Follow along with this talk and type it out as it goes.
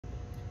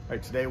All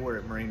right, today we're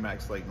at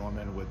MarineMax Lake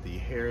Norman with the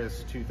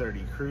Harris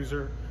 230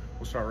 Cruiser.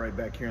 We'll start right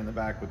back here in the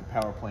back with the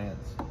power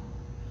plants.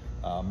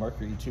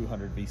 Mercury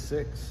 200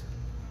 V6.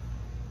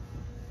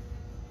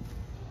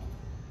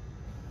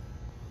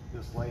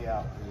 This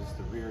layout is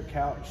the rear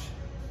couch,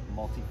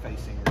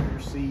 multi-facing rear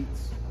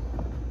seats,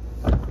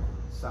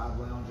 side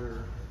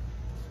lounger.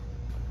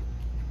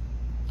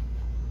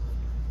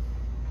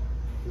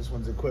 This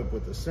one's equipped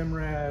with a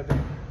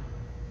Simrad.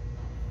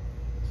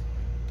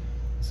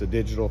 It's a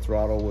digital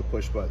throttle with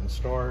push button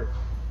start.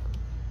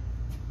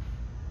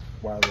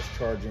 Wireless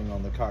charging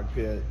on the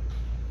cockpit.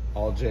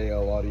 All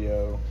JL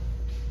audio.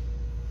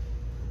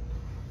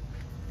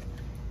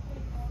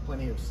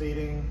 Plenty of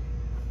seating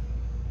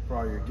for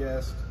all your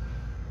guests.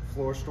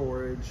 Floor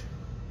storage.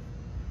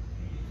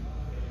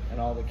 And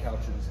all the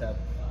couches have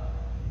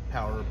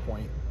power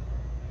point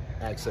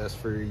access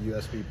for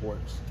your USB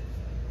ports.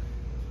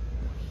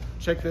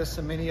 Check this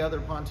and many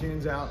other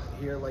pontoons out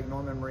here at Lake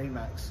Norman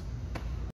MarineMax.